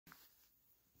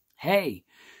Hey,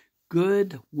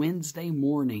 good Wednesday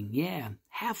morning. Yeah,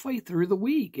 halfway through the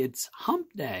week. It's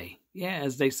hump day. Yeah,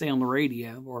 as they say on the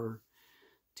radio or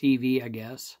TV, I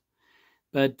guess.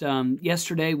 But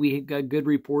yesterday we got good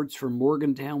reports from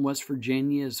Morgantown, West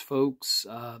Virginia, as folks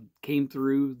came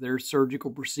through their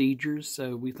surgical procedures.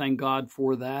 So we thank God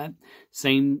for that.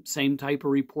 Same type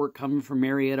of report coming from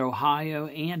Marietta, Ohio,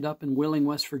 and up in Wheeling,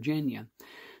 West Virginia.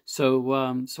 So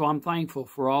I'm thankful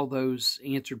for all those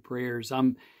answered prayers.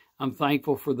 I'm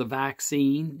thankful for the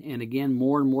vaccine, and again,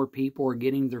 more and more people are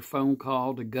getting their phone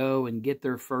call to go and get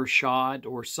their first shot,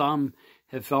 or some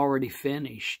have already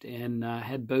finished and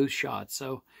had both shots.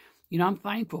 So, I'm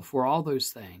thankful for all those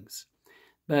things.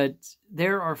 But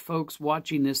there are folks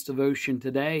watching this devotion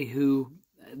today who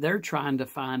they're trying to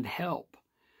find help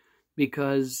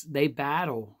because they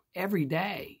battle every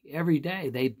day. Every day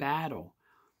they battle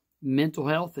mental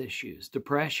health issues,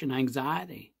 depression,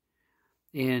 anxiety.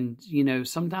 And,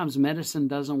 sometimes medicine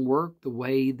doesn't work the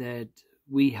way that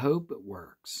we hope it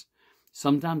works.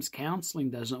 Sometimes counseling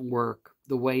doesn't work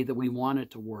the way that we want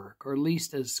it to work, or at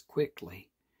least as quickly.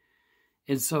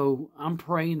 And so I'm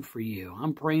praying for you.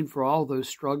 I'm praying for all those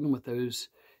struggling with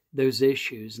those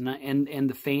issues and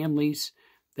the families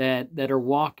that are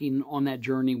walking on that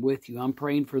journey with you. I'm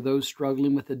praying for those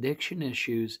struggling with addiction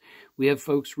issues. We have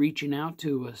folks reaching out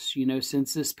to us,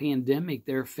 since this pandemic.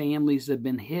 There are families that have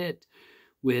been hit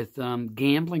with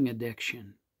gambling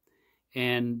addiction,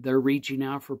 and they're reaching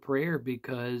out for prayer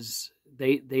because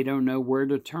they don't know where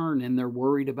to turn, and they're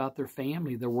worried about their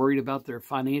family. They're worried about their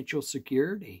financial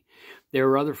security. There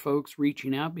are other folks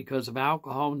reaching out because of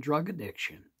alcohol and drug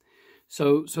addiction.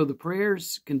 So the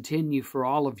prayers continue for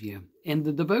all of you. And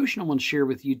the devotion I want to share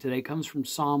with you today comes from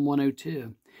Psalm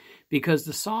 102, because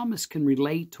the psalmist can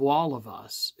relate to all of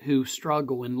us who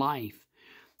struggle in life.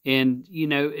 And,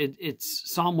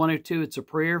 it's Psalm 102. It's a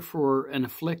prayer for an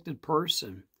afflicted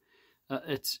person.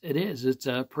 It's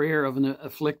a prayer of an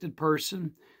afflicted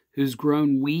person who's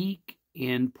grown weak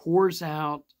and pours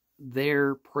out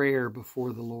their prayer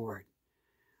before the Lord.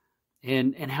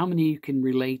 And how many of you can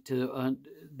relate to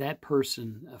that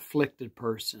person, afflicted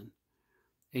person?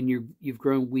 And you've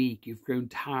grown weak, you've grown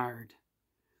tired.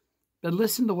 But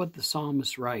listen to what the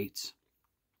psalmist writes.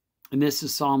 And this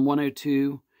is Psalm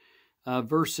 102,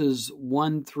 verses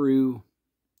 1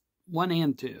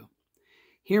 and 2.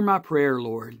 Hear my prayer,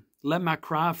 Lord. Let my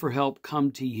cry for help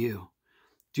come to you.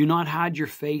 Do not hide your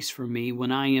face from me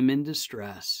when I am in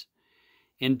distress,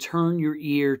 and turn your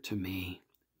ear to me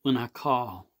when I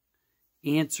call.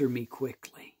 Answer me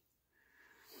quickly.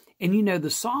 And the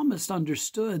psalmist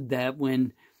understood that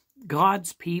when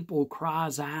God's people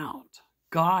cries out,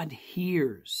 God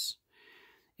hears.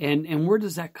 And where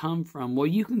does that come from? Well,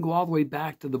 you can go all the way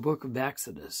back to the book of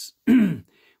Exodus when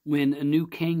a new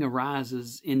king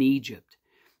arises in Egypt.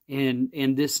 And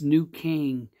this new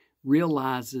king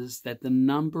realizes that the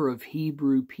number of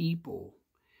Hebrew people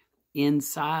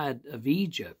inside of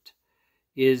Egypt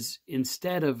is,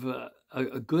 instead of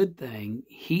a good thing,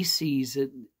 he sees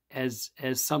it as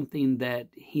something that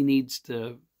he needs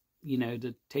to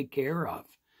take care of.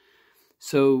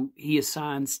 So he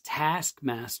assigns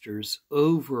taskmasters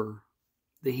over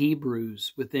the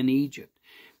Hebrews within Egypt.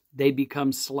 They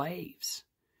become slaves.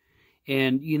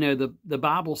 And, the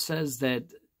Bible says that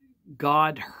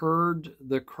God heard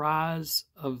the cries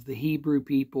of the Hebrew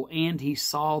people, and he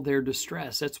saw their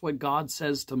distress. That's what God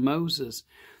says to Moses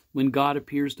when God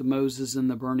appears to Moses in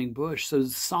the burning bush. So the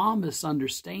psalmist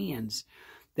understands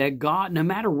that God, no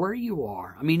matter where you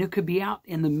are, it could be out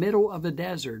in the middle of a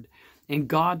desert, and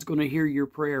God's going to hear your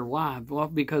prayer. Why? Well,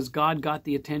 because God got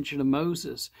the attention of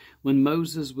Moses when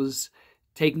Moses was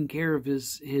taking care of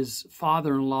his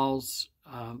father-in-law's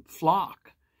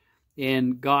flock.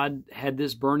 And God had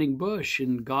this burning bush,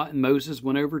 and Moses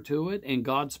went over to it, and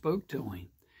God spoke to him.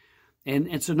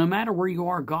 And so no matter where you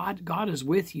are, God is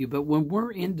with you. But when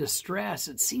we're in distress,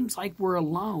 it seems like we're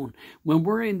alone. When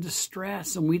we're in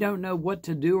distress and we don't know what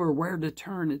to do or where to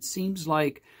turn, it seems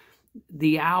like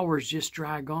the hours just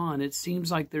drag on. It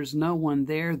seems like there's no one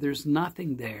there. There's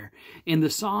nothing there. And the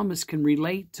psalmist can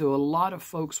relate to a lot of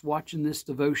folks watching this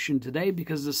devotion today,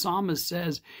 because the psalmist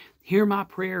says, hear my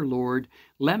prayer, Lord.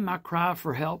 Let my cry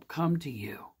for help come to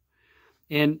you.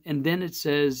 And then it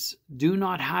says, do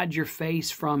not hide your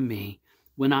face from me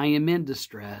when I am in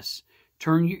distress.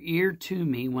 Turn your ear to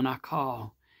me when I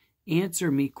call.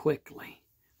 Answer me quickly.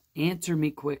 Answer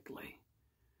me quickly.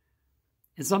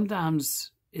 And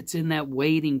sometimes it's in that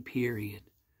waiting period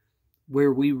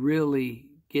where we really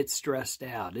get stressed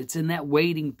out. It's in that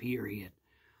waiting period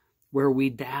where we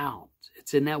doubt.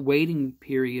 It's in that waiting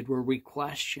period where we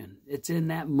question. It's in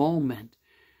that moment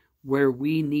where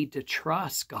we need to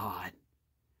trust God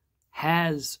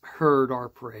has heard our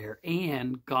prayer,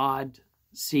 and God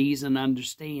sees and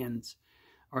understands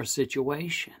our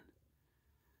situation.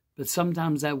 But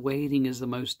sometimes that waiting is the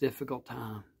most difficult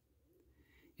time.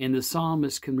 And the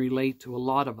psalmist can relate to a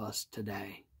lot of us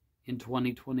today in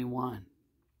 2021.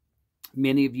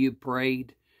 Many of you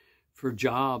prayed for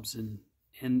jobs and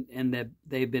that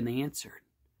they've been answered.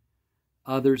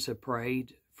 Others have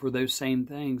prayed for those same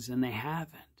things and they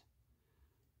haven't.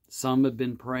 Some have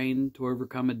been praying to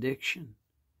overcome addiction,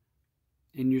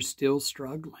 and you're still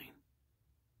struggling.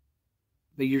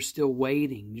 But you're still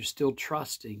waiting. You're still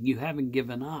trusting. You haven't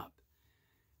given up.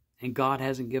 And God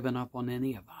hasn't given up on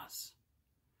any of us.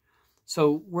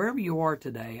 So wherever you are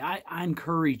today, I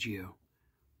encourage you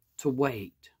to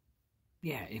wait.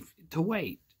 Yeah, to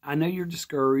wait. I know you're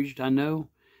discouraged. I know,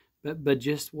 but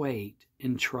just wait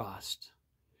and trust.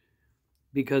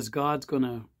 Because God's going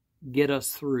to get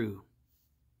us through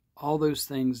all those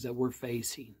things that we're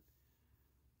facing,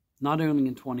 not only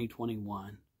in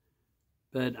 2021,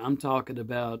 but I'm talking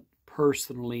about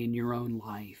personally in your own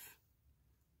life.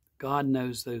 God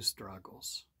knows those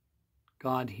struggles.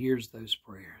 God hears those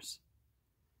prayers.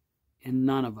 And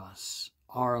none of us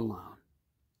are alone.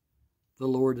 The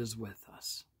Lord is with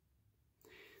us.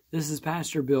 This is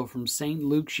Pastor Bill from St.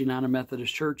 Luke's United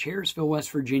Methodist Church, Harrisville, West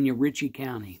Virginia, Ritchie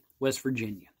County, West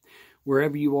Virginia.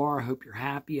 Wherever you are, I hope you're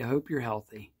happy. I hope you're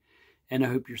healthy. And I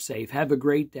hope you're safe. Have a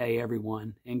great day,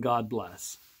 everyone, and God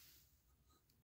bless.